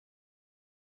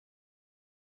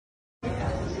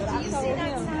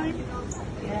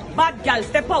Bad girl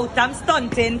step out, I'm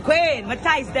stunting. Queen, my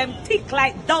ties them thick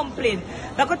like dumpling.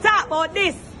 We could talk about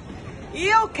this.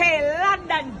 UK,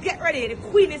 London, get ready. The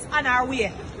queen is on her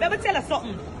way. Let me tell you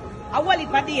something. I want it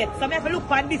for date, so I have to look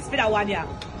for this for that one here.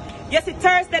 You see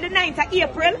Thursday the 9th of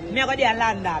April, I go there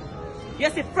London. You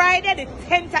see Friday the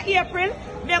 10th of April,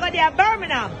 I go there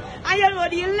Birmingham. And you know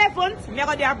the 11th, I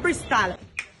go there Bristol.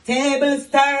 Tables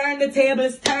turn, the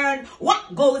tables turn.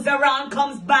 What goes around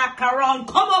comes back around.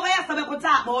 Come over here so we could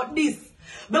talk about this.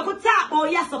 We could talk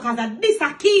about yes, because this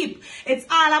I keep. It's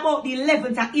all about the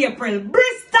 11th of April.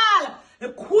 Bristol! The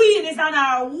queen is on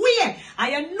her way.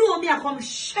 And you know me, I come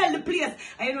shell the place.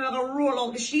 And you know I'm going to roll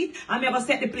out the sheet. And I'm going to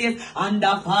set the place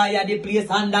under fire. The place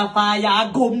under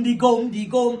fire. Gum, the gum, the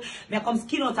gum. I come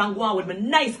skin out and go on with my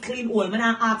nice clean hole. When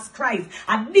I ask Christ.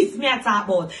 And this me I talk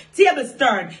about. Table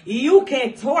turn.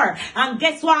 UK tour. And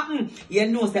guess what? You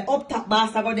know say Uptop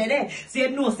boss I go there. So you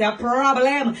know say a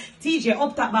problem. TEEJAY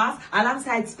Uptop boss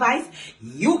alongside Spice.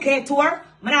 UK tour.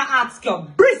 When I ask you.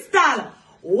 Bristol.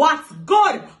 What's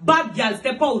good? Bad girl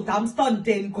step out, I'm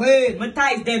stunting queen. My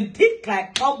ties them thick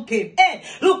like pumpkin. Hey,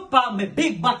 look for me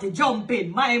big body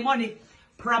jumping. My money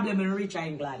problem in rich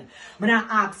England. When I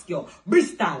ask you,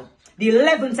 Bristol, the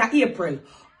 11th of April,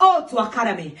 Auto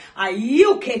Academy, a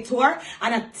UK tour,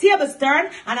 and a table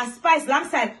turn, and a Spice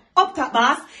alongside Uptop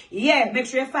boss. Yeah, make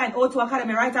sure you find Auto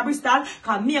Academy right at Bristol.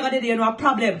 Cause me gonna do no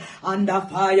problem. Under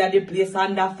fire, the place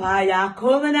under fire.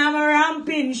 Come and have a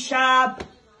ramping shop.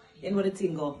 You know the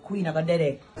thing go, queen of a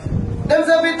dead. Them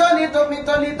say me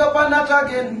turn it up and not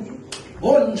again.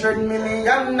 $100 million.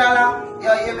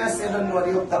 Yeah, you may say don't know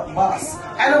the Uptop boss.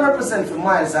 I don't represent for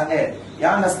miles ahead. You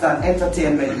understand?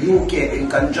 Entertainment UK in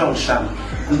conjunction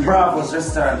with Bravo's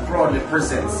Restaurant proudly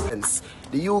presents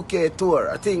the UK tour,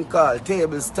 a thing called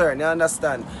Tables Turn, you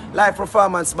understand? Live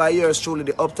performance by yours truly,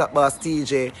 the Uptop boss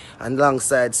TEEJAY, and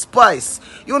alongside Spice.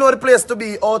 You know the place to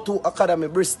be, O2 Academy,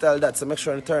 Bristol, so make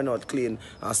sure you turn out clean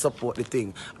and support the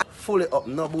thing. Fully up,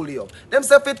 no bully up. Them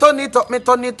say if you turn it up, me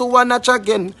turn it to one notch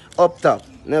again. Uptop,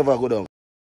 never go down.